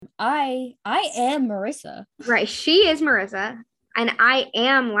I am Marissa. Right. She is Marissa, and I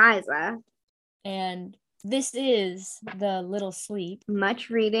am Liza. And this is the Little Sleep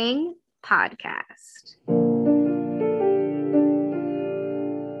Much Reading Podcast.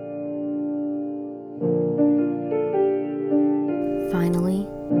 Finally,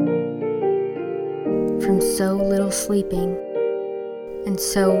 from so little sleeping and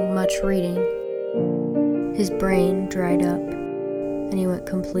so much reading, his brain dried up and he went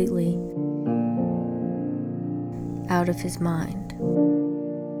completely out of his mind.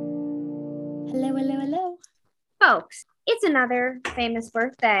 Hello, hello, hello. Folks, it's another famous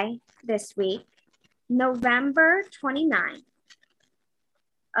birthday this week, November 29th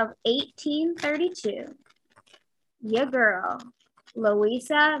of 1832. Your girl,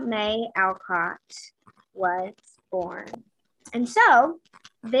 Louisa May Alcott, was born. And so,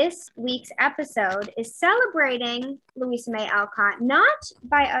 this week's episode is celebrating Louisa May Alcott, not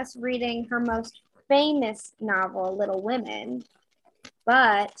by us reading her most famous novel, Little Women,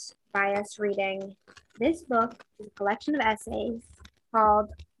 but by us reading this book, a collection of essays called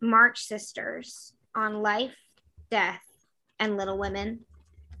March Sisters on Life, Death, and Little Women.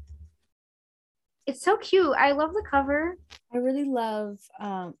 It's so cute. I love the cover. I really love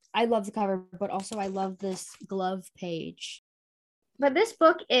the cover, but also I love this glove page. But this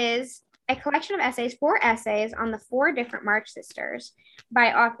book is a collection of essays, 4 essays on the 4 different March Sisters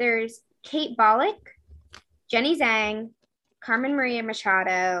by authors Kate Bollock, Jenny Zhang, Carmen Maria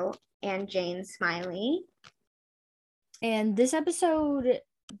Machado, and Jane Smiley. And this episode,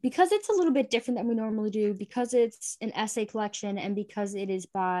 because it's a little bit different than we normally do, because it's an essay collection and because it is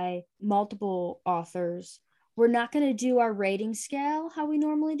by multiple authors, we're not going to do our rating scale how we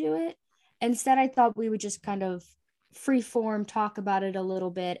normally do it. Instead, I thought we would just kind of free form talk about it a little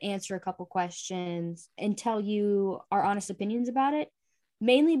bit, answer a couple questions, and tell you our honest opinions about it.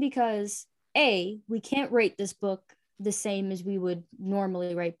 Mainly because, A, we can't rate this book the same as we would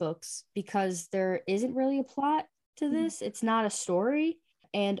normally rate books because there isn't really a plot to this. It's not a story.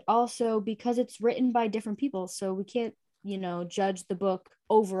 And also because it's written by different people. So we can't, judge the book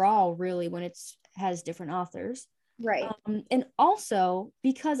overall really when it's has different authors. Right. And also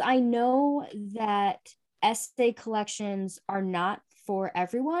because I know that essay collections are not for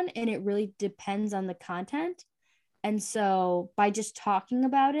everyone and it really depends on the content. And so by just talking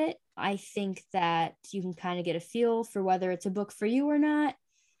about it, I think that you can kind of get a feel for whether it's a book for you or not.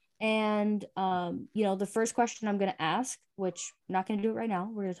 And, the first question I'm going to ask, which I'm not going to do it right now,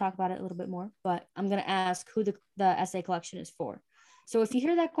 we're going to talk about it a little bit more, but I'm going to ask who the essay collection is for. So if you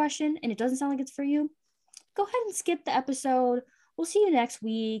hear that question and it doesn't sound like it's for you, go ahead and skip the episode. We'll see you next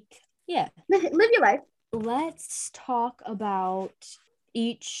week. Yeah. Live your life. Let's talk about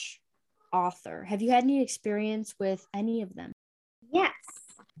each author. Have you had any experience with any of them? Yes.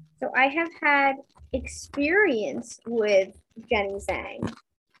 So I have had experience with Jenny Zhang,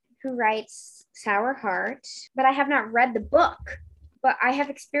 who writes Sour Heart, but I have not read the book. But I have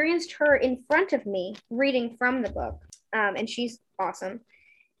experienced her in front of me reading from the book, and she's awesome.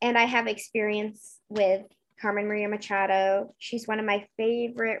 And I have experience with Carmen Maria Machado. She's one of my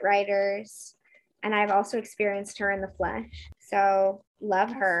favorite writers. And I've also experienced her in the flesh. So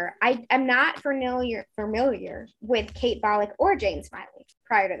love her. I'm not familiar with Kate Bollock or Jane Smiley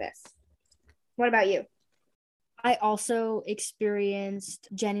prior to this. What about you? I also experienced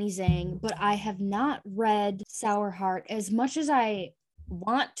Jenny Zhang, but I have not read Sour Heart as much as I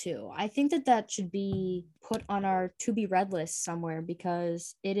want to. I think that should be put on our to be read list somewhere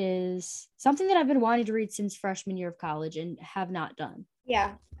because it is something that I've been wanting to read since freshman year of college and have not done.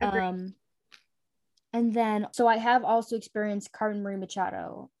 Yeah. Agreed. And then, so I have also experienced Carmen Maria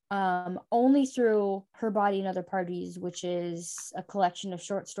Machado, only through Her Body and Other Parties, which is a collection of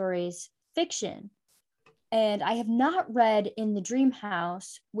short stories, fiction. And I have not read In the Dream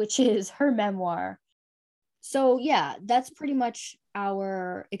House, which is her memoir. So yeah, that's pretty much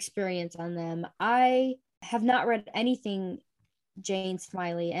our experience on them. I have not read anything Jane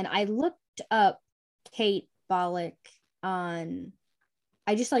Smiley, and I looked up Kate Bollock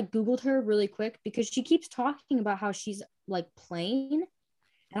I just Googled her really quick because she keeps talking about how she's plain.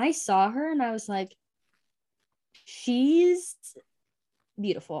 And I saw her and I was like, she's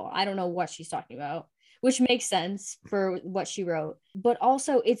beautiful. I don't know what she's talking about, which makes sense for what she wrote. But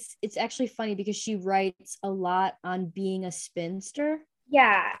also it's actually funny because she writes a lot on being a spinster.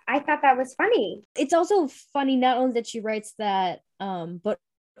 Yeah, I thought that was funny. It's also funny not only that she writes that, but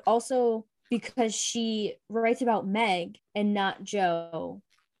also because she writes about Meg and not Jo.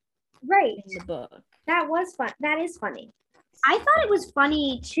 Right. In the book. That was fun. That is funny. I thought it was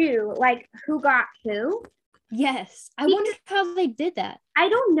funny too, who got who. Yes. I wondered how they did that. I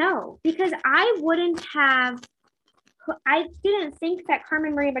don't know, because I didn't think that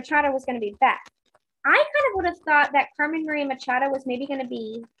Carmen Maria Machado was going to be Beth. I kind of would have thought that Carmen Maria Machado was maybe going to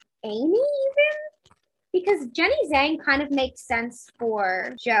be Amy even, because Jenny Zhang kind of makes sense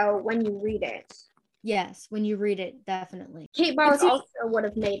for Joe when you read it. Yes, when you read it, definitely. Kate Bottas also would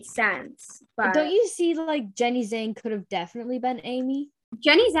have made sense, but don't you see like Jenny Zhang could have definitely been Amy?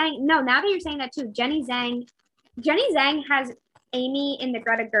 Jenny Zhang, no, now that you're saying that too, Jenny Zhang has Amy in the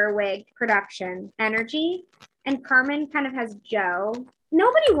Greta Gerwig production energy, and Carmen kind of has Joe.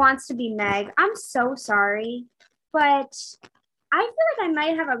 Nobody wants to be Meg. I'm so sorry, but I feel like I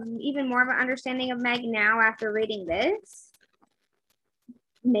might have even more of an understanding of Meg now after reading this.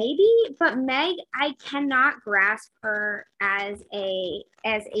 Maybe, but Meg, I cannot grasp her as a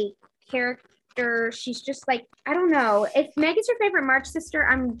character. She's just like, I don't know. If Meg is your favorite March sister,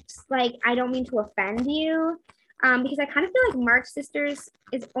 I'm just like, I don't mean to offend you. Because I kind of feel like March Sisters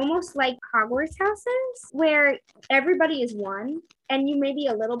is almost like Hogwarts houses, where everybody is one, and you may be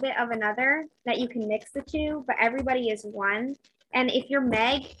a little bit of another, that you can mix the two, but everybody is one. And if you're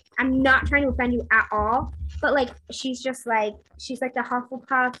Meg, I'm not trying to offend you at all, but like she's like the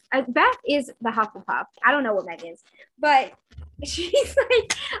Hufflepuff. Beth is the Hufflepuff. I don't know what Meg is, but she's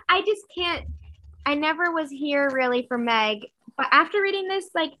like, I just can't. I never was here really for Meg, but after reading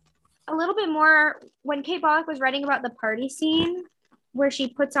this, like, a little bit more, when Kate Pollock was writing about the party scene where she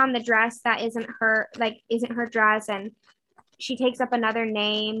puts on the dress that isn't her dress, and she takes up another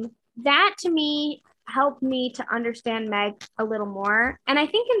name, that to me helped me to understand Meg a little more. And I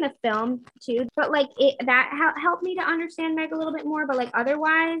think in the film too, but like that helped me to understand Meg a little bit more. But like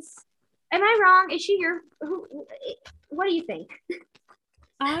otherwise, am I wrong? Is she what do you think?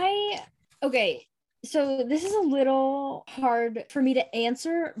 Okay. So this is a little hard for me to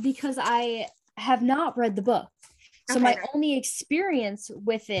answer because I have not read the book. So my only experience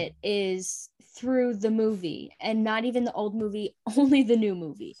with it is through the movie, and not even the old movie, only the new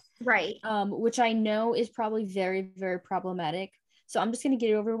movie. Right. Which I know is probably very, very problematic. So I'm just going to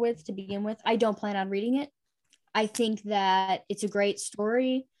get it over with to begin with. I don't plan on reading it. I think that it's a great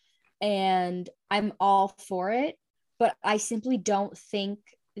story and I'm all for it, but I simply don't think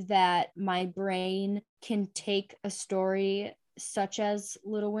that my brain can take a story such as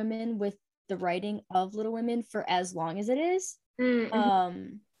Little Women with the writing of Little Women for as long as it is.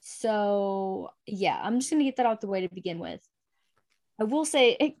 Mm-hmm. So yeah, I'm just gonna get that out the way to begin with. I will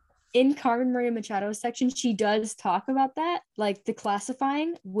say in Carmen Maria Machado's section, she does talk about that, like the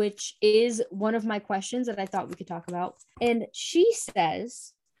classifying, which is one of my questions that I thought we could talk about. And she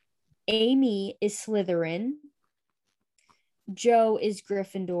says Amy is Slytherin, Joe is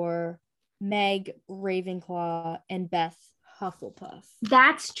Gryffindor, Meg Ravenclaw, and Beth Hufflepuff.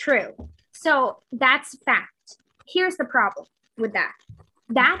 That's true. So that's fact. Here's the problem with that.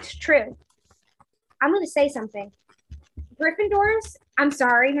 That's true. I'm going to say something. Gryffindors, I'm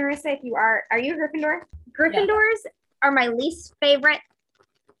sorry, Marissa, if you are you a Gryffindor? Gryffindors are my least favorite,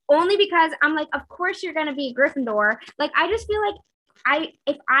 only because I'm like, of course you're going to be a Gryffindor. Like, I just feel like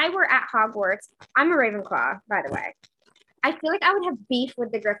if I were at Hogwarts, I'm a Ravenclaw, by the way. I feel like I would have beef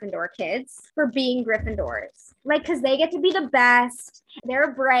with the Gryffindor kids for being Gryffindors. Like, because they get to be the best.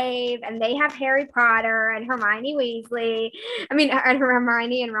 They're brave, and they have Harry Potter and Hermione Weasley. I mean, and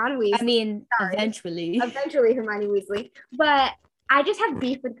Hermione and Ron Weasley. I mean, eventually Hermione Weasley. But I just have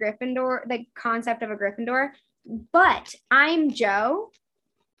beef with Gryffindor, the concept of a Gryffindor. But I'm Joe,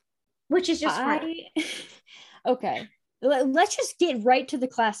 which is just Okay. Let's just get right to the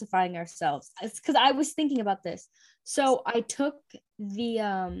classifying ourselves. It's because I was thinking about this. So I took the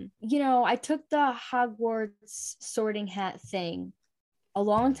Hogwarts sorting hat thing a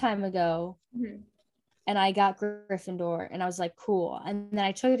long time ago, mm-hmm. and I got Gryffindor, and I was like, cool. And then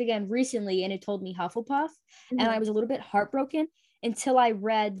I took it again recently, and it told me Hufflepuff, mm-hmm. and I was a little bit heartbroken until I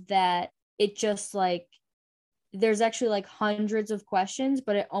read that it just like, there's actually like hundreds of questions,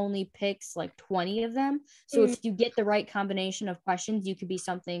 but it only picks like 20 of them. So if you get the right combination of questions, you could be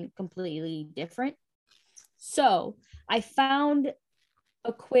something completely different. So I found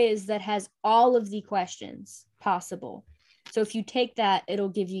a quiz that has all of the questions possible. So if you take that, it'll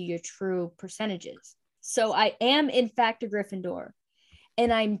give you your true percentages. So I am in fact a Gryffindor,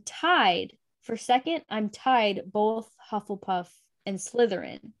 and I'm tied for second. I'm tied both Hufflepuff and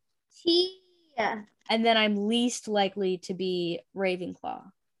Slytherin. Yeah. And then I'm least likely to be Ravenclaw.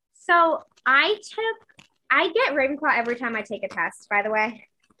 So I get Ravenclaw every time I take a test, by the way.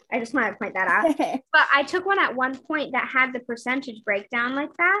 I just want to point that out. But I took one at one point that had the percentage breakdown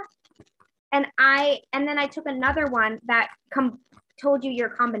like that. And then I took another one that told you your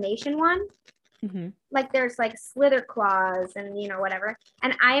combination one. Mm-hmm. Like there's like Slither Claws and whatever.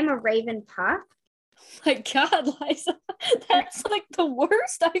 And I am a Ravenpuff. My God, Liza, that's like the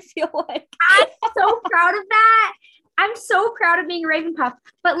worst, I feel like. I'm so proud of that. I'm so proud of being a Ravenpuff.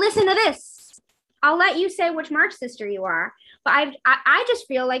 But listen to this. I'll let you say which March sister you are. But I just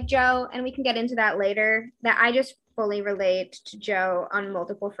feel like Jo, and we can get into that later, that I just fully relate to Jo on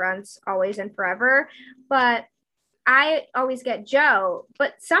multiple fronts, always and forever. But I always get Jo,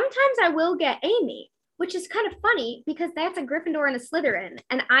 but sometimes I will get Amy, which is kind of funny because that's a Gryffindor and a Slytherin,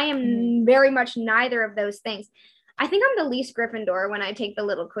 and I am very much neither of those things. I think I'm the least Gryffindor when I take the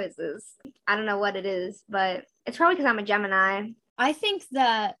little quizzes. I don't know what it is, but it's probably because I'm a Gemini. I think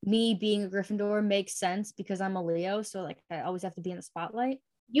that me being a Gryffindor makes sense because I'm a Leo, so like I always have to be in the spotlight.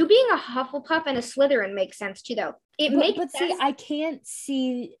 You being a Hufflepuff and a Slytherin makes sense too, though. But see, I can't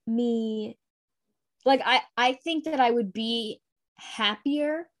see me like I think that I would be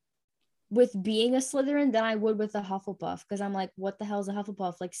happier with being a Slytherin than I would with a Hufflepuff, because I'm like, what the hell is a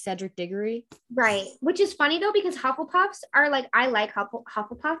Hufflepuff? Like Cedric Diggory? Right. Which is funny though, because Hufflepuffs are like, I like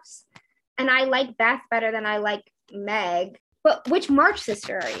Hufflepuffs, and I like Beth better than I like Meg. But which March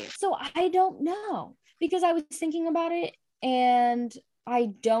sister are you? So I don't know, because I was thinking about it and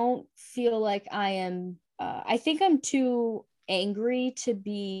I don't feel like I am. I think I'm too angry to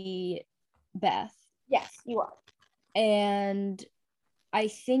be Beth. Yes, you are. And I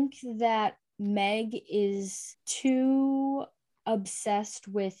think that Meg is too obsessed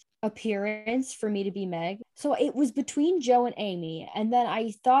with appearance for me to be Meg. So it was between Jo and Amy. And then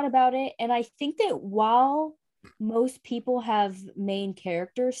I thought about it. And I think that while most people have main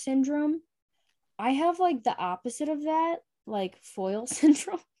character syndrome, I have like the opposite of that, like foil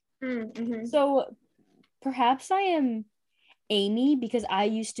syndrome. Mm-hmm. So perhaps I am Amy because I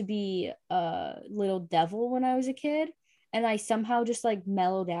used to be a little devil when I was a kid, and I somehow just like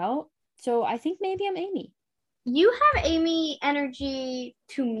mellowed out. So I think maybe I'm Amy. You have Amy energy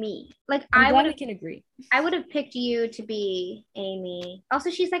to me. Like I'm glad we can agree. I would have picked you to be Amy. Also,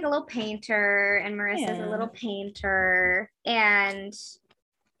 she's like a little painter, and Marissa's a little painter. And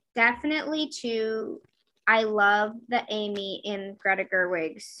definitely too, I love the Amy in Greta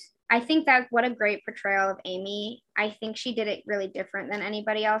Gerwig's. I think that what a great portrayal of Amy. I think she did it really different than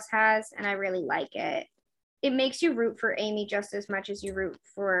anybody else has, and I really like it. It makes you root for Amy just as much as you root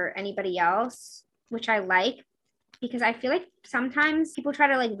for anybody else, which I like, because I feel like sometimes people try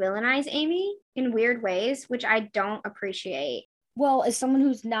to like villainize Amy in weird ways, which I don't appreciate. Well, as someone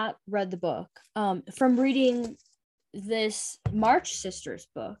who's not read the book, from reading this March Sisters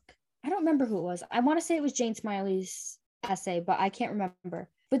book, I don't remember who it was. I want to say it was Jane Smiley's essay, but I can't remember.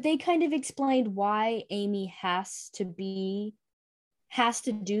 But they kind of explained why Amy has to do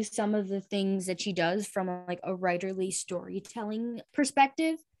some of the things that she does from like a writerly storytelling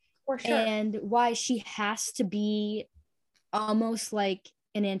perspective. For sure. And why she has to be almost like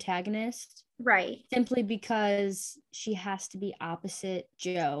an antagonist. Right. Simply because she has to be opposite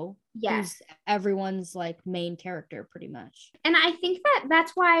Jo, yes, who's everyone's like main character pretty much. And I think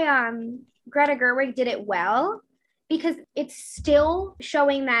that's why Greta Gerwig did it well, because it's still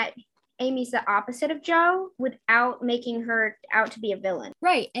showing that Amy's the opposite of Jo without making her out to be a villain.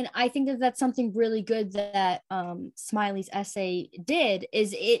 Right. And I think that that's something really good that Smiley's essay did,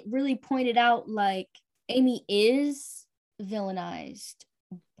 is it really pointed out like Amy is villainized,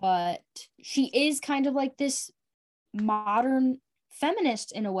 but she is kind of like this modern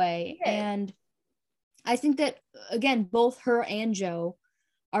feminist in a way. Yeah. And I think that, again, both her and Jo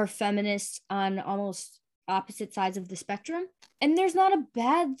are feminists on almost opposite sides of the spectrum. And there's not a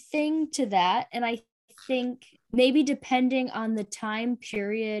bad thing to that. And I think maybe depending on the time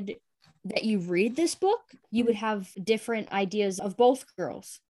period that you read this book, you would have different ideas of both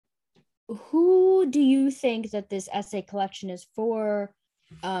girls. Who do you think that this essay collection is for?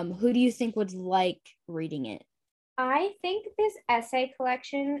 Who do you think would like reading it? I think this essay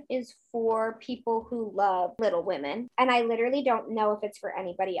collection is for people who love Little Women. And I literally don't know if it's for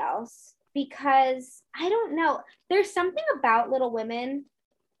anybody else, because I don't know. There's something about Little Women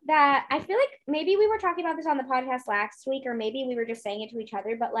that I feel like maybe we were talking about this on the podcast last week, or maybe we were just saying it to each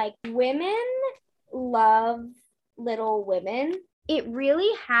other, but like women love Little Women. It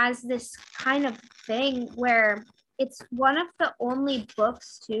really has this kind of thing where it's one of the only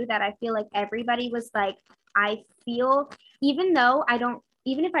books too that I feel like everybody was like, I feel, even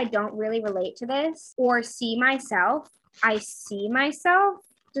if I don't really relate to this or see myself, I see myself.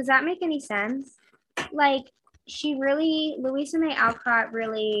 Does that make any sense? Like, Louisa May Alcott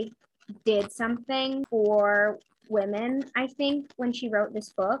really did something for women, I think, when she wrote this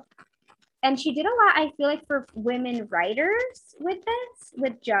book. And she did a lot, I feel like, for women writers with this,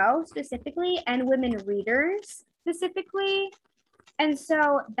 with Jo specifically, and women readers specifically. And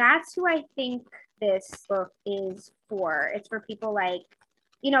so that's who I think this book is for. It's for people like,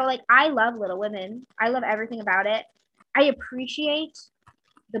 like I love Little Women. I love everything about it. I appreciate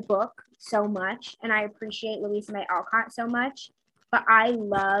the book so much, and I appreciate Louisa May Alcott so much. But I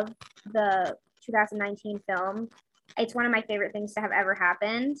love the 2019 film. It's one of my favorite things to have ever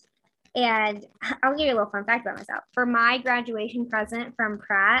happened. And I'll give you a little fun fact about myself. For my graduation present from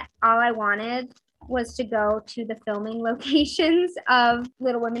Pratt, all I wanted was to go to the filming locations of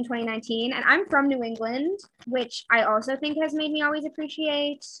Little Women 2019. And I'm from New England, which I also think has made me always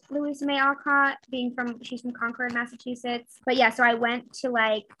appreciate Louisa May Alcott, she's from Concord, Massachusetts. But yeah, so I went to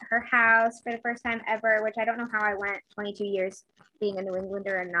like her house for the first time ever, which I don't know how I went 22 years being a New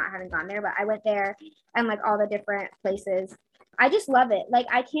Englander and not having gone there, but I went there and like all the different places. I just love it. Like,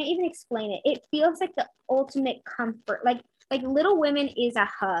 I can't even explain it. It feels like the ultimate comfort. Like Little Women is a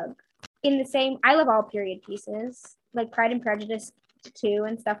hug. In the same, I love all period pieces, like Pride and Prejudice too,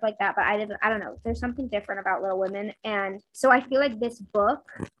 and stuff like that. But I don't know. There's something different about Little Women, and so I feel like this book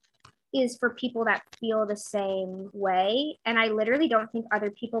is for people that feel the same way. And I literally don't think other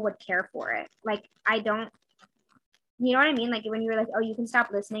people would care for it. Like, I don't. You know what I mean? Like when you're like, oh, you can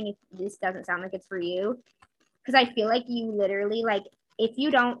stop listening if this doesn't sound like it's for you. Because I feel like you literally, like, if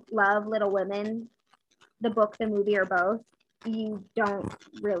you don't love Little Women, the book, the movie, or both, you don't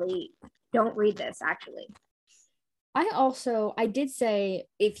read this, actually. I did say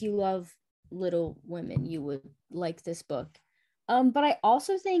if you love Little Women, you would like this book. But I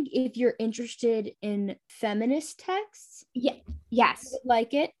also think if you're interested in feminist texts, yes, you would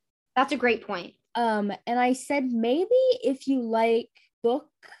like it. That's a great point. And I said maybe if you like book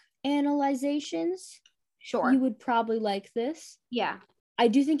analyzations, sure, you would probably like this. Yeah. I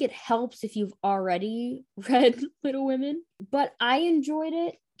do think it helps if you've already read Little Women, but I enjoyed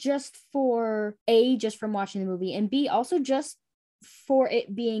it just from watching the movie, and B, also just for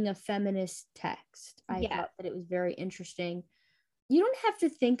it being a feminist text. I thought that it was very interesting. You don't have to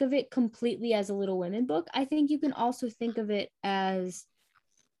think of it completely as a Little Women book. I think you can also think of it as,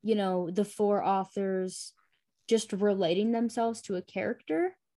 the four authors just relating themselves to a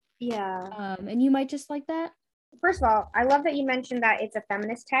character. Yeah. And you might just like that. First of all, I love that you mentioned that it's a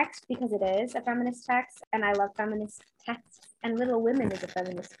feminist text, because it is a feminist text, and I love feminist texts, and Little Women is a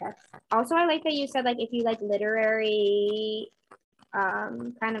feminist text. Also, I like that you said, like, if you like literary,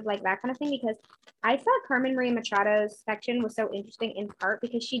 kind of like that kind of thing, because I thought Carmen Maria Machado's section was so interesting in part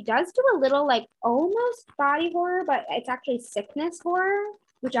because she does do a little, like, almost body horror, but it's actually sickness horror,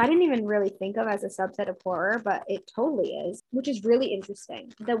 which I didn't even really think of as a subset of horror, but it totally is, which is really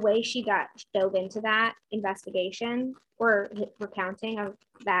interesting. The way she dove into that investigation or recounting of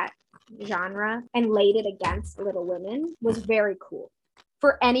that genre and laid it against Little Women was very cool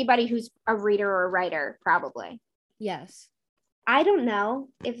for anybody who's a reader or a writer, probably. Yes. I don't know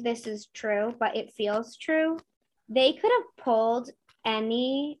if this is true, but it feels true. They could have pulled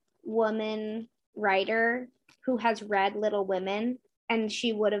any woman writer who has read Little Women, and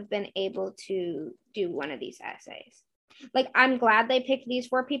she would have been able to do one of these essays. Like, I'm glad they picked these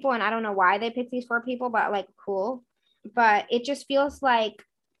four people, and I don't know why they picked these four people, but like, cool. But it just feels like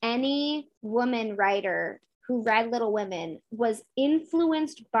any woman writer who read Little Women was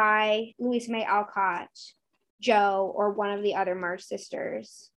influenced by Louisa May Alcott, Jo, or one of the other March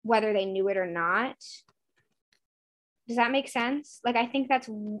sisters, whether they knew it or not. Does that make sense? Like, I think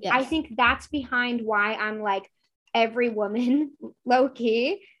that's behind why I'm like, every woman,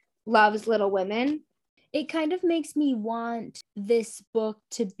 low-key, loves Little Women. It kind of makes me want this book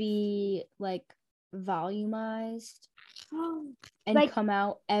to be like volumized and like, come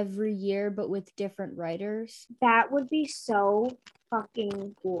out every year, but with different writers. That would be so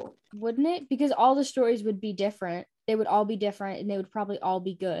fucking cool. Wouldn't it? Because all the stories would be different. They would all be different, and they would probably all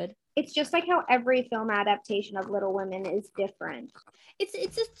be good. It's just like how every film adaptation of Little Women is different. It's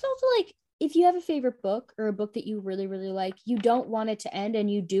also like, if you have a favorite book or a book that you really, really like, you don't want it to end, and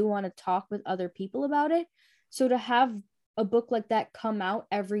you do want to talk with other people about it. So to have a book like that come out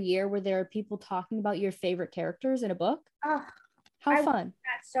every year where there are people talking about your favorite characters in a book, how fun.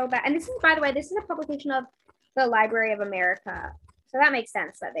 That's so bad. And this is, by the way, this is a publication of the Library of America. So that makes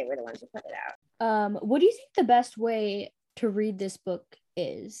sense that they were the ones who put it out. What do you think the best way to read this book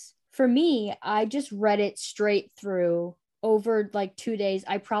is? For me, I just read it straight through over like 2 days.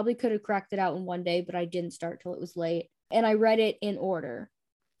 I probably could have cracked it out in one day, but I didn't start till it was late. And I read it in order.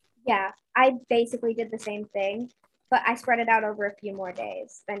 Yeah, I basically did the same thing, but I spread it out over a few more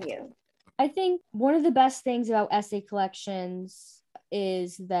days than you. I think one of the best things about essay collections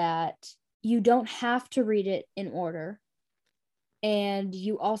is that you don't have to read it in order. And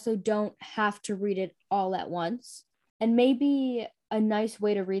you also don't have to read it all at once. And maybe a nice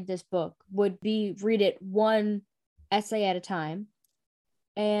way to read this book would be read it one essay at a time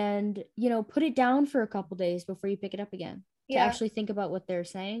and, put it down for a couple days before you pick it up again to actually think about what they're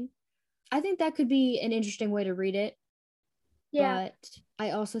saying. I think that could be an interesting way to read it. Yeah. But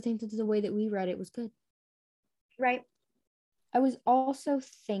I also think that the way that we read it was good. Right. I was also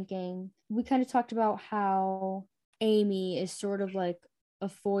thinking, we kind of talked about how Amy is sort of like a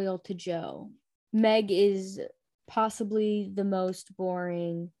foil to Jo. Meg is possibly the most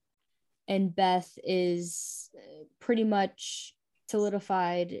boring, and Beth is pretty much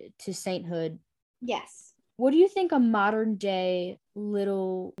solidified to sainthood. Yes. What do you think a modern day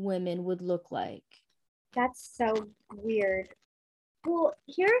Little Women would look like? That's so weird. Well,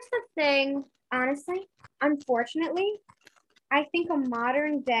 here's the thing, honestly, unfortunately, I think a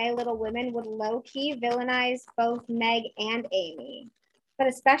modern day Little Women would low-key villainize both Meg and Amy, but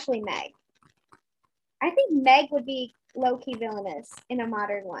especially Meg. I think Meg would be low-key villainous in a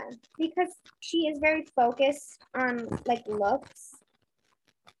modern one because she is very focused on like looks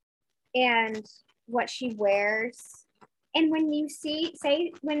and what she wears. And when you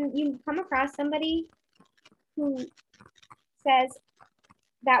when you come across somebody who says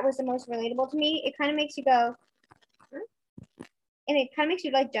that was the most relatable to me, it kind of makes you go, and it kind of makes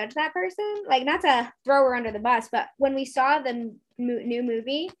you like judge that person, like not to throw her under the bus, but when we saw the new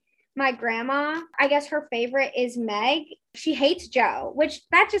movie, my grandma, I guess her favorite is Meg. She hates Jo, which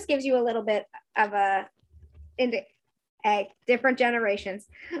that just gives you a little bit of different generations.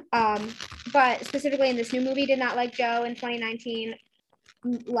 But specifically in this new movie, did not like Jo in 2019,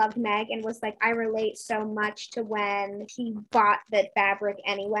 loved Meg, and was like, I relate so much to when she bought the fabric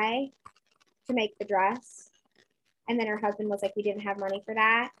anyway to make the dress. And then her husband was like, we didn't have money for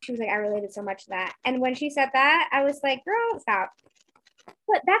that. She was like, I related so much to that. And when she said that, I was like, girl, stop.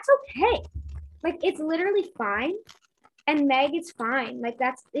 But that's okay. Like, it's literally fine. And Meg is fine. Like,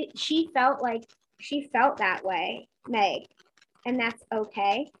 that's it. She felt that way, Meg. And that's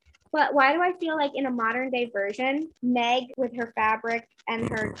okay. But why do I feel like in a modern day version, Meg with her fabric and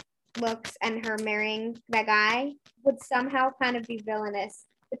her looks and her marrying that guy would somehow kind of be villainous,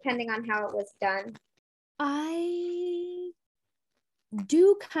 depending on how it was done? I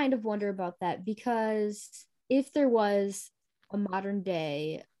do kind of wonder about that, because if there was a modern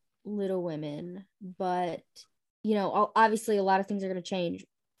day Little Women, but obviously a lot of things are going to change,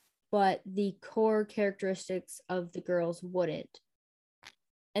 but the core characteristics of the girls wouldn't.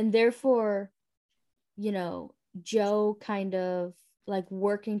 And therefore, Jo kind of like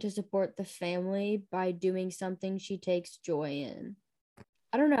working to support the family by doing something she takes joy in.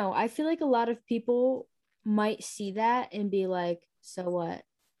 I don't know. I feel like a lot of people might see that and be like, so what?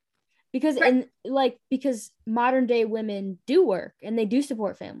 Because because modern day women do work and they do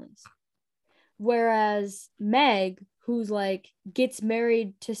support families. Whereas Meg, who's like gets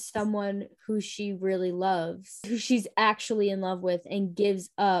married to someone who she really loves, who she's actually in love with, and gives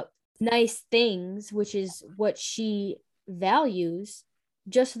up nice things, which is what she values,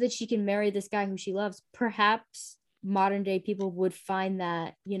 just so that she can marry this guy who she loves. Perhaps modern day people would find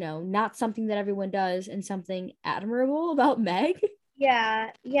that, not something that everyone does and something admirable about Meg. Yeah,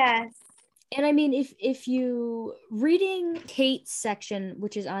 yes. And I mean, if you reading Kate's section,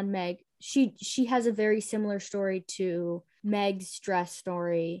 which is on Meg, she has a very similar story to Meg's dress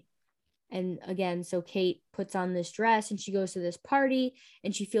story. And again, so Kate puts on this dress and she goes to this party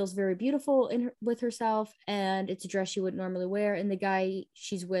and she feels very beautiful with herself, and it's a dress she wouldn't normally wear, and the guy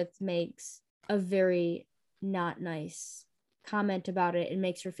she's with makes a very not nice comment about it and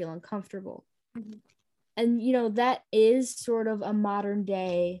makes her feel uncomfortable. Mm-hmm. And that is sort of a modern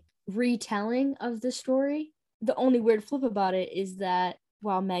day retelling of the story. The only weird flip about it is that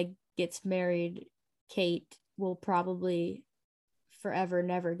while Meg gets married, Kate will probably forever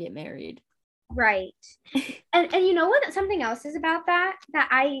never get married. Right. and you know what, something else is about that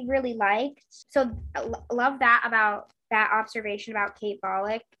I really liked, so love that about that observation about Kate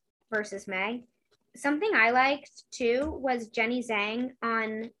Bollock versus Meg. Something I liked too was Jenny Zhang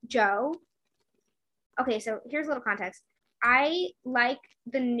on Jo. Okay, so here's a little context. I like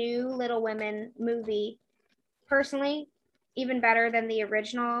the new Little Women movie personally even better than the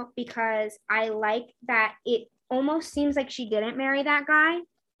original, because I like that it almost seems like she didn't marry that guy.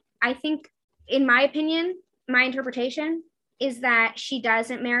 I think, in my opinion, my interpretation is that she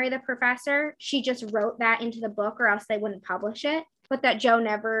doesn't marry the professor. She just wrote that into the book or else they wouldn't publish it, but that Jo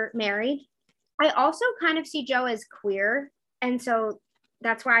never married. I also kind of see Jo as queer. And so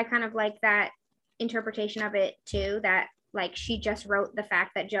that's why I kind of like that interpretation of it too, that like she just wrote the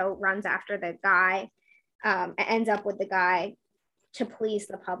fact that Joe runs after the guy, ends up with the guy to please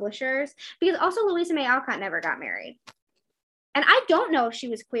the publishers, because also Louisa May Alcott never got married. And I don't know if she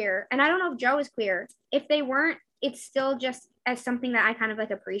was queer, and I don't know if Joe is queer. If they weren't, it's still just as something that I kind of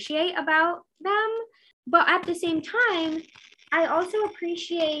like appreciate about them. But at the same time, I also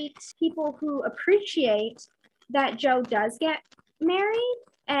appreciate people who appreciate that Joe does get married,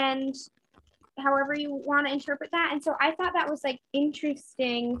 and however you want to interpret that. And so I thought that was like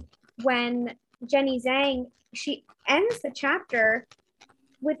interesting when Jenny Zhang, she ends the chapter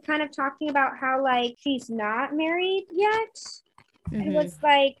with kind of talking about how like she's not married yet. Mm-hmm. It was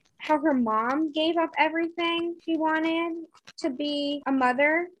like how her mom gave up everything she wanted to be a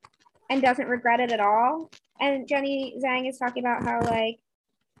mother and doesn't regret it at all. And Jenny Zhang is talking about how like,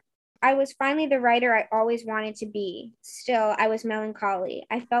 I was finally the writer I always wanted to be. Still, I was melancholy.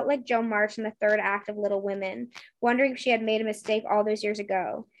 I felt like Jo March in the third act of Little Women, wondering if she had made a mistake all those years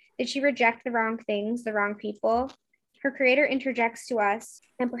ago. Did she reject the wrong things, the wrong people? Her creator interjects to us,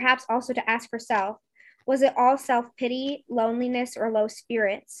 and perhaps also to ask herself, was it all self-pity, loneliness, or low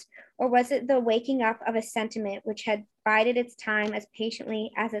spirits? Or was it the waking up of a sentiment which had bided its time as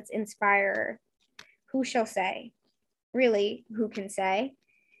patiently as its inspirer? Who shall say? Really, who can say?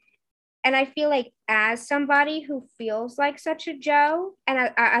 And I feel like as somebody who feels like such a Jo,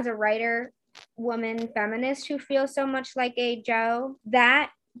 and as a writer, woman, feminist who feels so much like a Jo,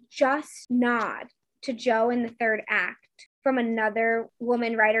 that just nod to Jo in the third act from another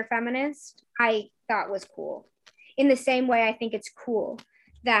woman writer feminist, I thought was cool. In the same way, I think it's cool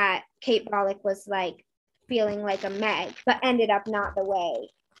that Kate Volek was like feeling like a Meg, but ended up not the way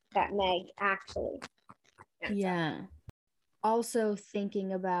that Meg actually ends up. Also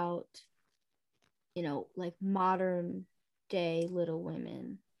thinking about, you know, like modern day Little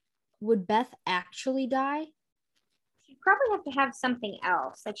Women, would Beth actually die? She'd probably have to have something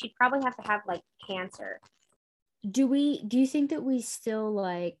else. Like she'd probably have to have like cancer. Do you think that we still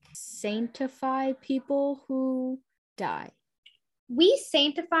like sanctify people who die? We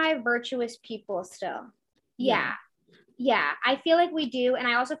sanctify virtuous people still. Yeah. I feel like we do. And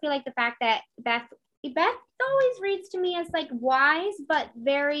I also feel like the fact that Beth always reads to me as like wise, but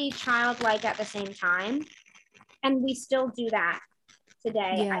very childlike at the same time. And we still do that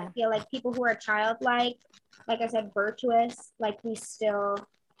today. I feel like people who are childlike, like I said, virtuous, like we still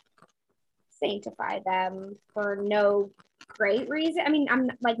sanctify them for no great reason. I mean, I'm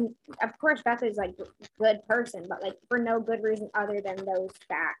like, of course, Beth is like a good person, but like for no good reason other than those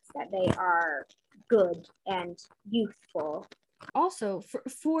facts that they are good and youthful. Also,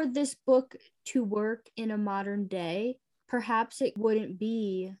 for this book to work in a modern day, perhaps it wouldn't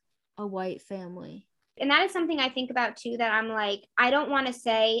be a white family. And that is something I think about too, that I'm like, I don't want to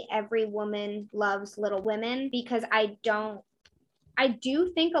say every woman loves Little Women, because I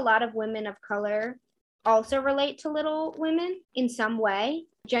do think a lot of women of color also relate to Little Women in some way.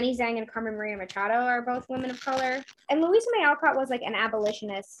 Jenny Zhang and Carmen Maria Machado are both women of color. And Louisa May Alcott was like an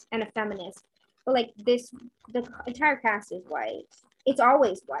abolitionist and a feminist. But like the entire cast is white. It's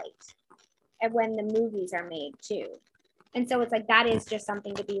always white. And when the movies are made too. And so it's like, that is just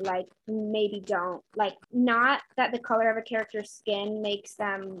something to be like, maybe don't. Like, not that the color of a character's skin makes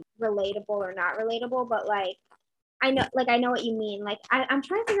them relatable or not relatable, but like, I know what you mean. Like, I'm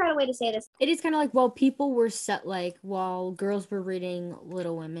trying to figure out a way to say this. It is kind of like, while people were while girls were reading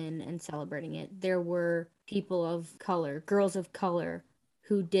Little Women and celebrating it, there were people of color, girls of color,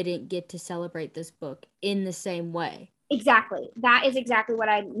 who didn't get to celebrate this book in the same way. Exactly. That is exactly what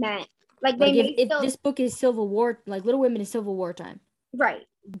I meant. Like, if this book is Civil War, like Little Women is Civil War time. Right.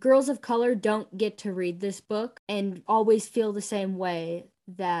 Girls of color don't get to read this book and always feel the same way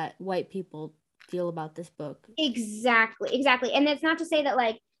that white people feel about this book. Exactly. And it's not to say that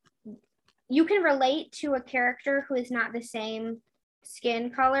like you can relate to a character who is not the same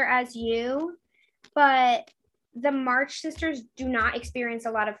skin color as you, but the March sisters do not experience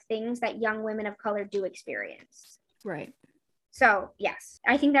a lot of things that young women of color do experience. Right. So, yes,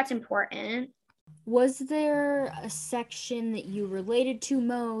 I think that's important. Was there a section that you related to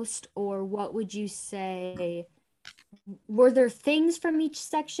most, or what would you say? Were there things from each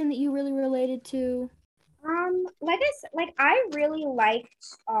section that you really related to? I really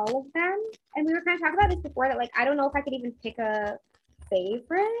liked all of them. And we were kind of talking about this before, that like, I don't know if I could even pick a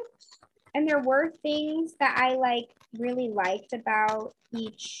favorite. And there were things that I like really liked about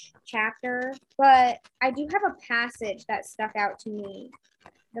each chapter, but I do have a passage that stuck out to me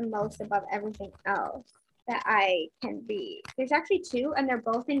the most above everything else that I can read. There's actually two, and they're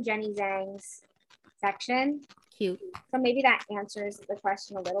both in Jenny Zhang's section. Cute. So maybe that answers the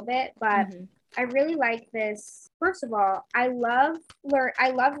question a little bit, but I really like this. First of all, I love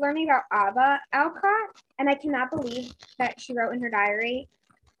learning about Ava Alcott, and I cannot believe that she wrote in her diary,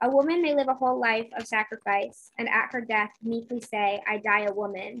 "A woman may live a whole life of sacrifice, and at her death meekly say, 'I die a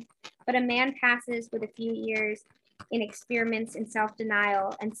woman.' But a man passes with a few years in experiments in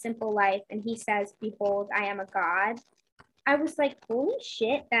self-denial and simple life, and he says, 'Behold, I am a god.'" I was like, holy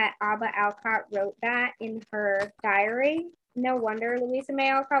shit, that Ava Alcott wrote that in her diary. No wonder Louisa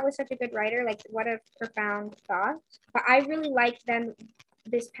May Alcott was such a good writer. Like, what a profound thought. But I really liked then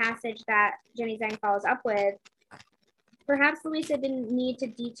this passage that Jenny Zhang follows up with. Perhaps Louisa didn't need to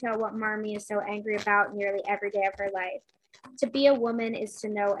detail what Marmee is so angry about nearly every day of her life. To be a woman is to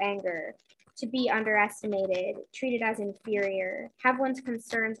know anger, to be underestimated, treated as inferior, have one's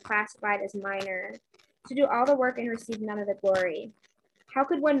concerns classified as minor, to do all the work and receive none of the glory. How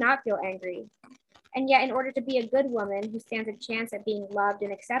could one not feel angry? And yet, in order to be a good woman who stands a chance at being loved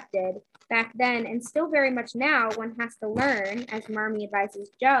and accepted, back then and still very much now, one has to learn, as Marmee advises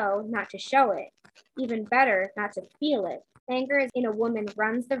Jo, not to show it. Even better, not to feel it. Anger in a woman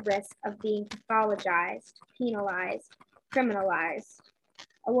runs the risk of being pathologized, penalized, criminalized.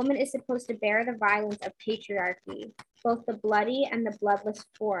 A woman is supposed to bear the violence of patriarchy, both the bloody and the bloodless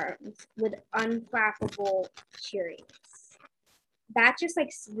forms, with unflappable cheeriness. That just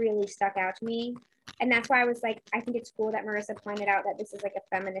like really stuck out to me. And that's why I was like, I think it's cool that Marissa pointed out that this is like a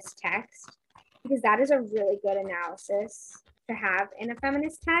feminist text, because that is a really good analysis to have in a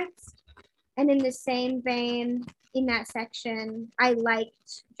feminist text. And in the same vein, in that section, I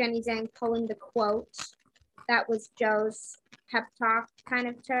liked Jenny Zhang pulling the quote that was Jo's pep talk kind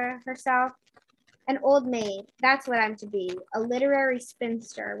of to herself. An old maid, that's what I'm to be, a literary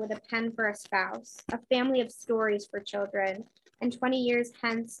spinster with a pen for a spouse, a family of stories for children, and 20 years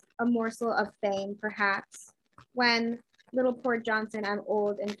hence, a morsel of fame, perhaps, when, little poor Johnson, I'm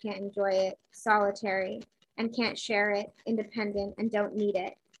old and can't enjoy it, solitary, and can't share it, independent, and don't need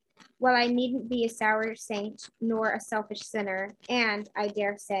it. Well, I needn't be a sour saint, nor a selfish sinner, and, I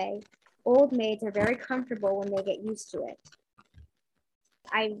dare say, old maids are very comfortable when they get used to it.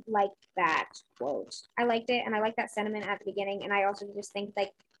 I liked that quote. I liked it, and I liked that sentiment at the beginning, and I also just think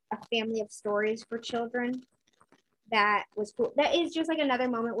like a family of stories for children, that was cool. That is just like another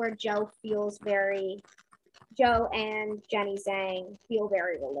moment where Jo and Jenny Zhang feel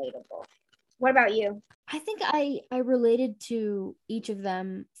very relatable. What about you? I think I related to each of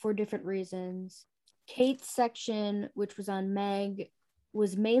them for different reasons. Kate's section, which was on Meg,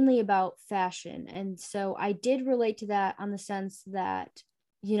 was mainly about fashion. And so I did relate to that on the sense that,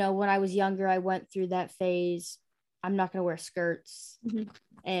 you know, when I was younger, I went through that phase. I'm not going to wear skirts,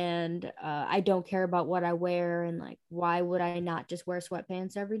 and I don't care about what I wear. And like, why would I not just wear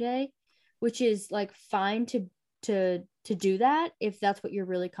sweatpants every day? Which is like fine to do that if that's what you're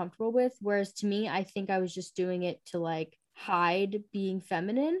really comfortable with. Whereas to me, I think I was just doing it to like hide being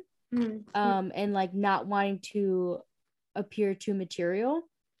feminine, and like not wanting to appear too material.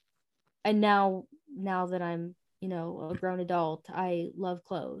 And now that I'm, you know, a grown adult, I love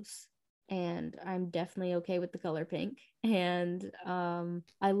clothes, and I'm definitely okay with the color pink, and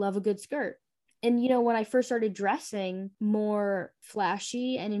I love a good skirt. And, you know, when I first started dressing more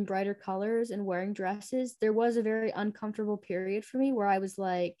flashy and in brighter colors and wearing dresses, there was a very uncomfortable period for me where I was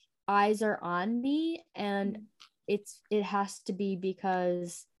like, eyes are on me, and it has to be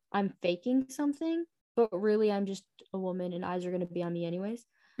because I'm faking something, but really I'm just a woman and eyes are going to be on me anyways.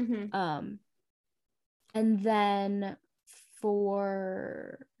 And then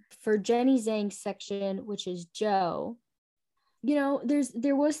for Jenny Zhang's section, which is Jo, you know,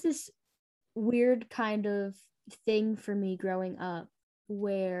 there was this weird kind of thing for me growing up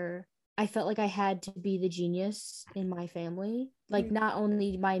where I felt like I had to be the genius in my family, like not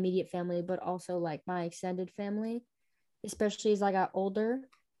only my immediate family, but also like my extended family, especially as I got older.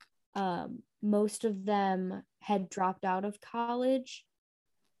 Most of them had dropped out of college,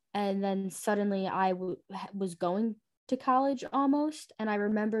 and then suddenly I was going to college almost. And I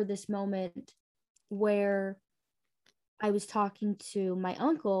remember this moment where I was talking to my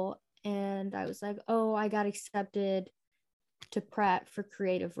uncle, and I was like, oh, I got accepted to Pratt for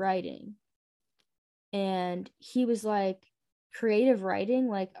creative writing. And he was like, creative writing?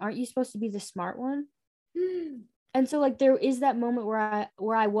 Like, aren't you supposed to be the smart one? And so like there is that moment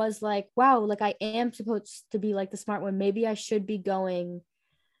where I was like, wow, like I am supposed to be like the smart one. Maybe I should be going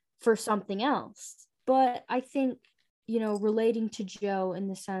for something else. But I think, you know, relating to Jo in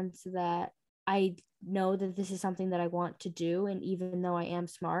the sense that I know that this is something that I want to do, and even though I am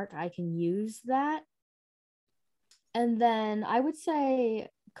smart, I can use that. And then I would say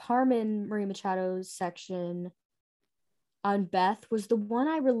Carmen Marie Machado's section on Beth was the one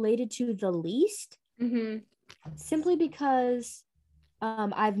I related to the least, simply because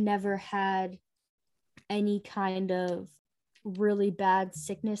I've never had any kind of really bad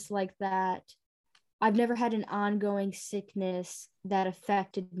sickness like that. I've never had an ongoing sickness that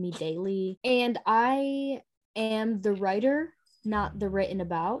affected me daily. And I am the writer, not the written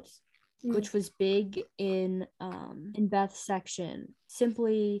about, which was big in Beth's section.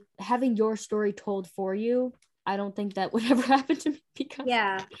 Simply having your story told for you. I don't think that would ever happen to me because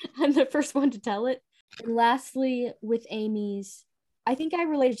I'm the first one to tell it. And lastly, with Amy's, I think I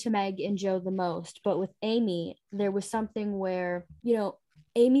related to Meg and Joe the most, but with Amy, there was something where,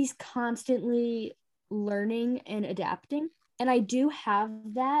 Amy's constantly learning and adapting. And I do have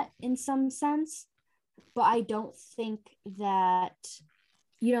that in some sense, but I don't think that,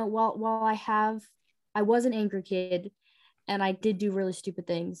 while I was an angry kid and I did do really stupid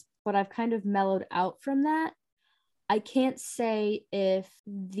things, but I've kind of mellowed out from that. I can't say if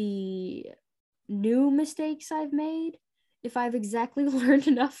the new mistakes I've made, if I've exactly learned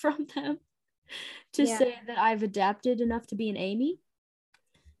enough from them to say that I've adapted enough to be an Amy.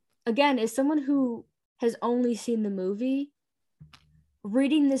 Again, as someone who has only seen the movie,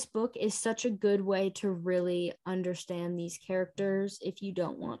 reading this book is such a good way to really understand these characters if you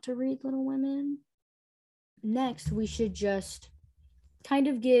don't want to read Little Women. Next, we should just kind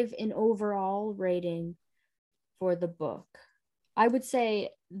of give an overall rating for the book. I would say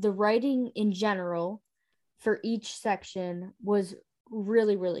the writing in general for each section was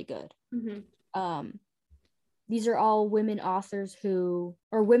really, really good. These are all women authors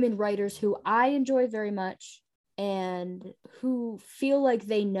women writers who I enjoy very much and who feel like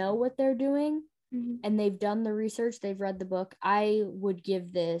they know what they're doing and they've done the research, they've read the book. I would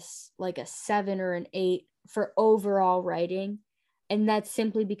give this like a 7 or an 8 for overall writing. And that's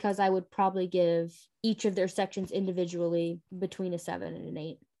simply because I would probably give each of their sections individually between a 7 and an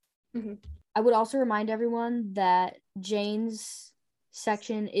 8. I would also remind everyone that Jane's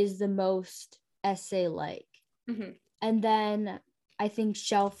section is the most essay-like. And then I think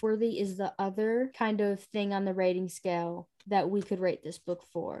shelf-worthy is the other kind of thing on the rating scale that we could rate this book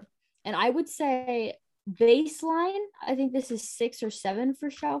for. And I would say baseline, I think this is 6 or 7 for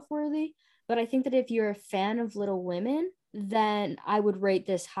shelf-worthy. But I think that if you're a fan of Little Women, then I would rate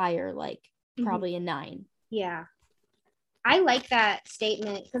this higher, like probably a 9. Yeah. I like that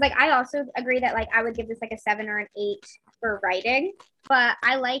statement because I also agree that I would give this a 7 or an 8 for writing, but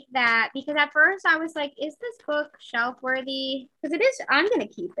I like that because at first I was like, is this book shelf worthy? Because it is, I'm going to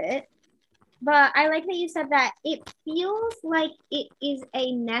keep it. But I like that you said that it feels like it is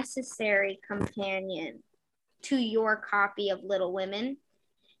a necessary companion to your copy of Little Women.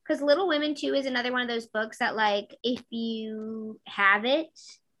 Because Little Women too is another one of those books that if you have it,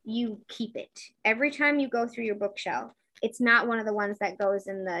 you keep it. Every time you go through your bookshelf, it's not one of the ones that goes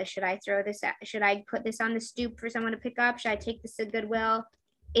in the, should I throw this out? Should I put this on the stoop for someone to pick up? Should I take this to Goodwill?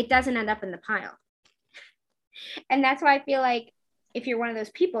 It doesn't end up in the pile. And that's why I feel like if you're one of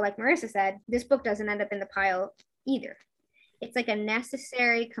those people, like Marissa said, this book doesn't end up in the pile either. It's like a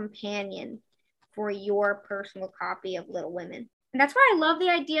necessary companion for your personal copy of Little Women. And that's why I love the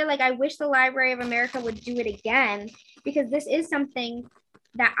idea. I wish the Library of America would do it again, because this is something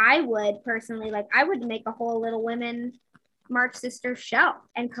that I would personally, I would make a whole Little Women March Sister shelf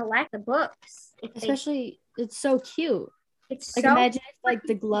and collect the books. Especially, it's so cute. It's imagine if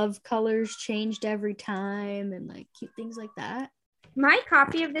the glove colors changed every time and cute things like that. My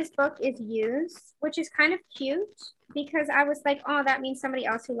copy of this book is used, which is kind of cute because I was like, oh, that means somebody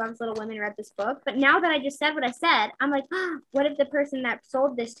else who loves Little Women read this book. But now that I just said what I said, I'm like, oh, what if the person that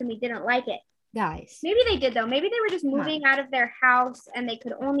sold this to me didn't like it? Guys. Maybe they did, though. Maybe they were just moving out of their house and they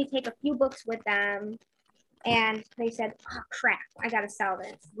could only take a few books with them. And they said, oh, crap, I got to sell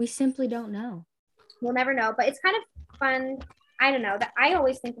this. We simply don't know. We'll never know. But it's kind of fun. I don't know. That I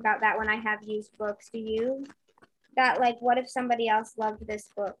always think about that when I have used books. Do you? That what if somebody else loved this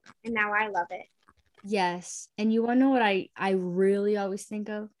book and now I love it? Yes. And you want to know what I really always think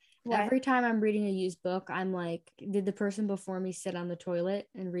of? What? Every time I'm reading a used book, I'm like, did the person before me sit on the toilet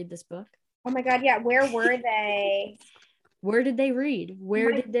and read this book? Oh my God, yeah. Where were they? Where did they read?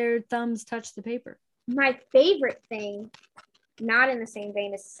 Where did their thumbs touch the paper? My favorite thing, not in the same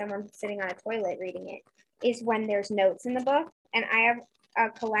vein as someone sitting on a toilet reading it, is when there's notes in the book. And I have a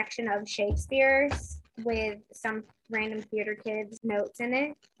collection of Shakespeare's with some random theater kids' notes in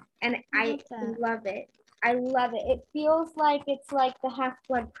it. And I love it. I love it. It feels like it's like the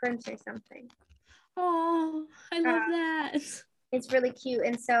Half-Blood Prince or something. Oh, I love that. It's really cute.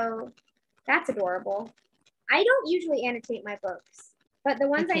 And so that's adorable. I don't usually annotate my books, but the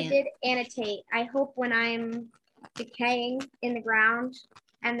ones I did annotate, I hope when I'm decaying in the ground,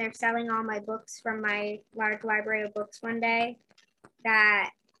 and they're selling all my books from my large library of books one day, that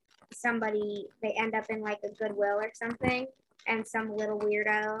they end up in like a Goodwill or something, and some little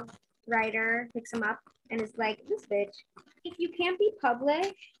weirdo writer picks them up and is like, this bitch, if you can't be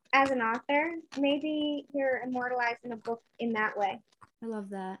published as an author, maybe you're immortalized in a book in that way. I love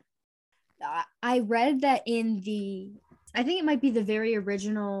that. I read that I think it might be the very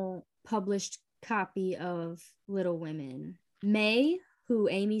original published copy of Little Women. May, who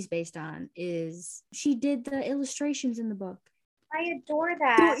Amy's based on, she did the illustrations in the book. I adore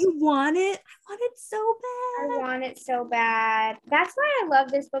that. Don't you want it? I want it so bad. I want it so bad. That's why I love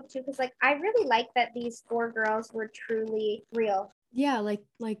this book too, because like I really like that these 4 girls were truly real. Yeah, like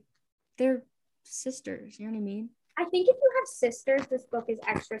they're sisters. You know what I mean? I think if you have sisters, this book is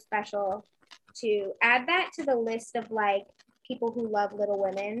extra special. To add that to the list of like people who love Little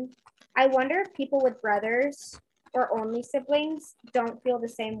Women. I wonder if people with brothers or only siblings don't feel the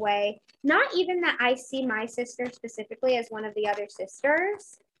same way. Not even that I see my sister specifically as one of the other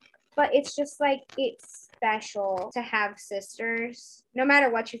sisters, but it's just like it's special to have sisters, no matter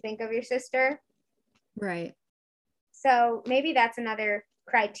what you think of your sister. Right. So maybe that's another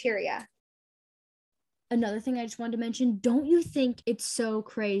criteria. Another thing I just wanted to mention, don't you think it's so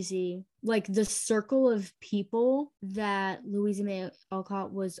crazy, like the circle of people that Louisa May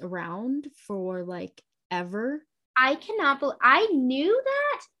Alcott was around for like ever? I cannot believe, I knew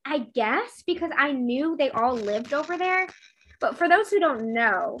that, I guess, because I knew they all lived over there. But for those who don't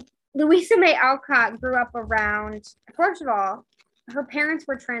know, Louisa May Alcott grew up around, first of all, her parents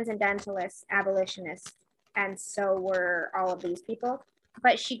were transcendentalists, abolitionists, and so were all of these people.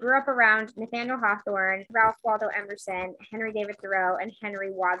 But she grew up around Nathaniel Hawthorne, Ralph Waldo Emerson, Henry David Thoreau, and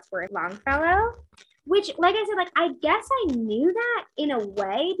Henry Wadsworth Longfellow. Which, like I said, like I guess I knew that in a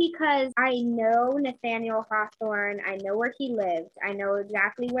way because I know Nathaniel Hawthorne. I know where he lived. I know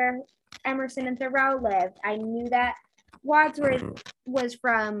exactly where Emerson and Thoreau lived. I knew that Wadsworth was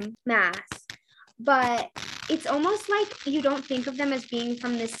from Mass. But it's almost like you don't think of them as being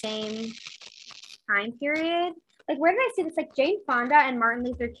from the same time period. Like, where did I see this? Like, Jane Fonda and Martin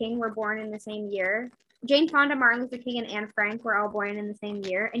Luther King were born in the same year. Jane Fonda, Martin Luther King, and Anne Frank were all born in the same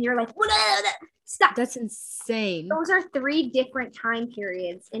year. And you're like, what? Stop. That's insane. Those are 3 different time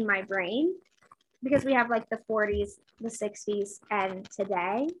periods in my brain because we have like the 40s, the 60s, and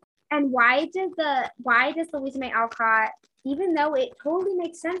today. And why does Louisa May Alcott, even though it totally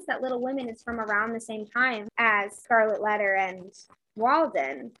makes sense that Little Women is from around the same time as Scarlet Letter and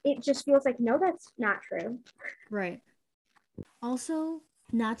Walden, it just feels like, no, that's not true. Right. Also,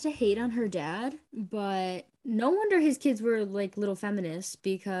 not to hate on her dad, but no wonder his kids were like little feminists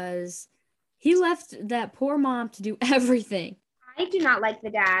because he left that poor mom to do everything. I do not like the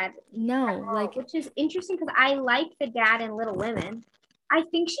dad. No, like, which is interesting because I like the dad in Little Women. I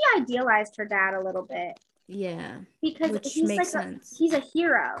think she idealized her dad a little bit. Yeah. Because which he's makes like sense. He's a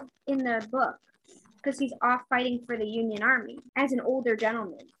hero in the book because he's off fighting for the Union Army as an older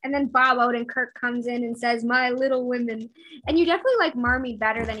gentleman. And then Bob Odenkirk comes in and says, "My Little Women." And you definitely like Marmee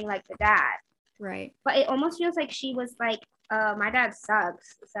better than you like the dad. Right. But it almost feels like she was like, my dad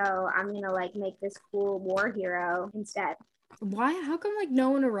sucks, so I'm going to like make this cool war hero instead. Why? How come like no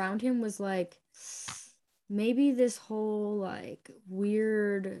one around him was like, maybe this whole like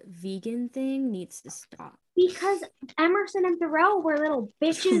weird vegan thing needs to stop? Because Emerson and Thoreau were little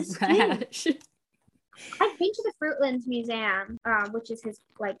bitches too. I've been to the Fruitlands Museum, which is his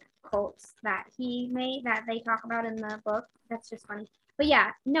like cults that he made that they talk about in the book. That's just funny. But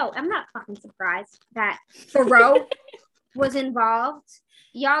yeah, no, I'm not fucking surprised that Thoreau was involved.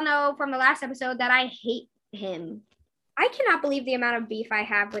 Y'all know from the last episode that I hate him. I cannot believe the amount of beef I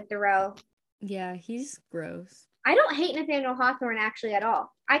have with Thoreau. Yeah, he's gross. I don't hate Nathaniel Hawthorne actually at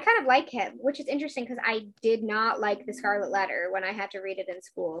all. I kind of like him, which is interesting because I did not like The Scarlet Letter when I had to read it in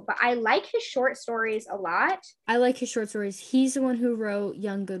school. But I like his short stories a lot. I like his short stories. He's the one who wrote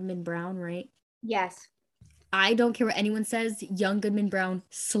Young Goodman Brown, right? Yes. I don't care what anyone says. Young Goodman Brown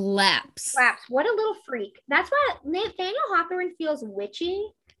slaps. Slaps. What a little freak. That's why Nathaniel Hawthorne feels witchy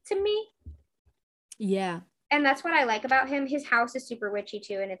to me. Yeah. And that's what I like about him. His house is super witchy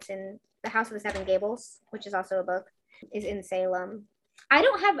too. And it's in The House of the Seven Gables, which is also a book, is in Salem. I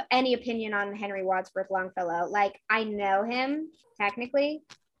don't have any opinion on Henry Wadsworth Longfellow. Like, I know him, technically.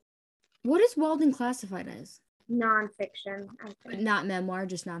 What is Walden classified as? Nonfiction, I think. Not memoir,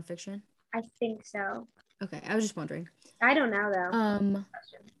 just nonfiction? I think so. Okay, I was just wondering. I don't know, though.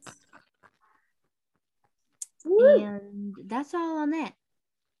 And that's all on that.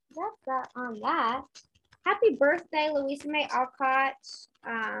 That's that on that. Happy birthday, Louisa May Alcott.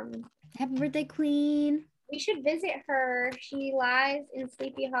 Happy birthday, Queen. We should visit her. She lies in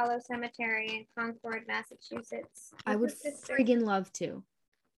Sleepy Hollow Cemetery in Concord, Massachusetts. I would friggin' love to.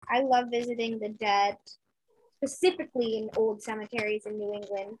 I love visiting the dead, specifically in old cemeteries in New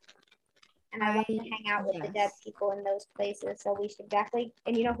England. And I love to hang out with the dead people in those places. So we should definitely.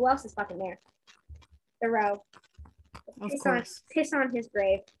 And you know who else is fucking there? Thoreau. Piss on his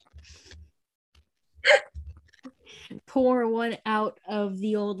grave. Pour one out of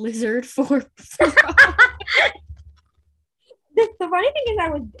the old lizard for. The funny thing is,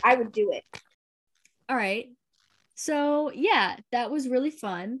 I would do it. All right. So yeah, that was really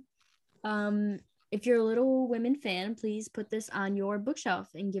fun. If you're a Little Women fan, please put this on your bookshelf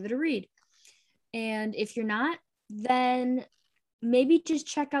and give it a read. And if you're not, then maybe just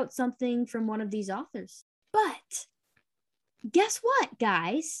check out something from one of these authors. But guess what,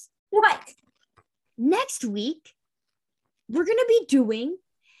 guys? What? Next week, we're going to be doing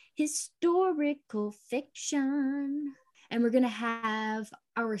historical fiction. And we're going to have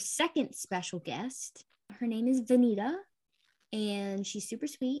our second special guest. Her name is Vanita, and she's super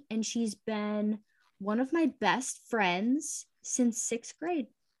sweet. And she's been one of my best friends since 6th grade.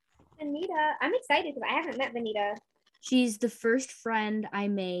 Vanita, I'm excited because I haven't met Vanita. She's the first friend I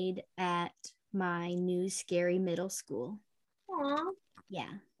made at my new scary middle school. Aww. Yeah.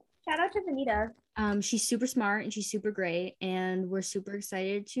 Shout out to Vanita. She's super smart and she's super great, and we're super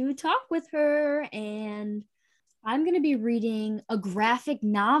excited to talk with her. And I'm going to be reading a graphic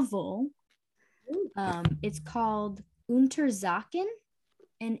novel. It's called Unterzaken,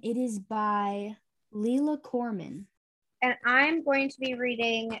 and it is by Leila Corman. And I'm going to be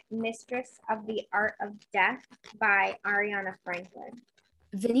reading Mistress of the Art of Death by Ariana Franklin.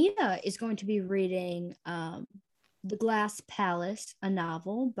 Vanita is going to be reading The Glass Palace, a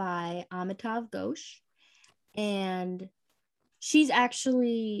novel by Amitav Ghosh. And she's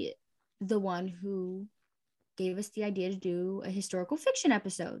actually the one who gave us the idea to do a historical fiction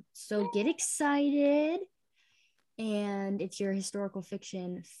episode. So get excited. And if you're a historical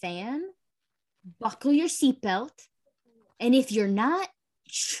fiction fan, buckle your seatbelt. And if you're not,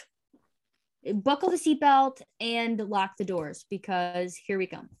 buckle the seatbelt and lock the doors, because here we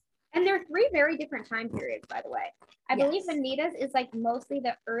come. And there are 3 very different time periods, by the way. I believe Vanita's is like mostly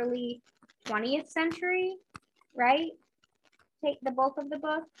the early 20th century, right? Take the bulk of the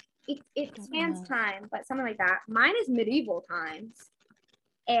book. It spans time, but something like that. Mine is medieval times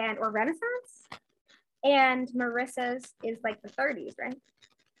or Renaissance. And Marissa's is like the 30s, right?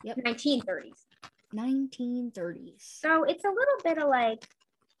 Yep. 1930s. 1930s. So it's a little bit of like,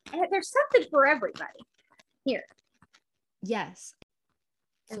 there's something for everybody here. Yes.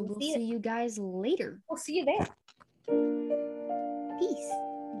 So we'll see you guys later. We'll see you there. Peace.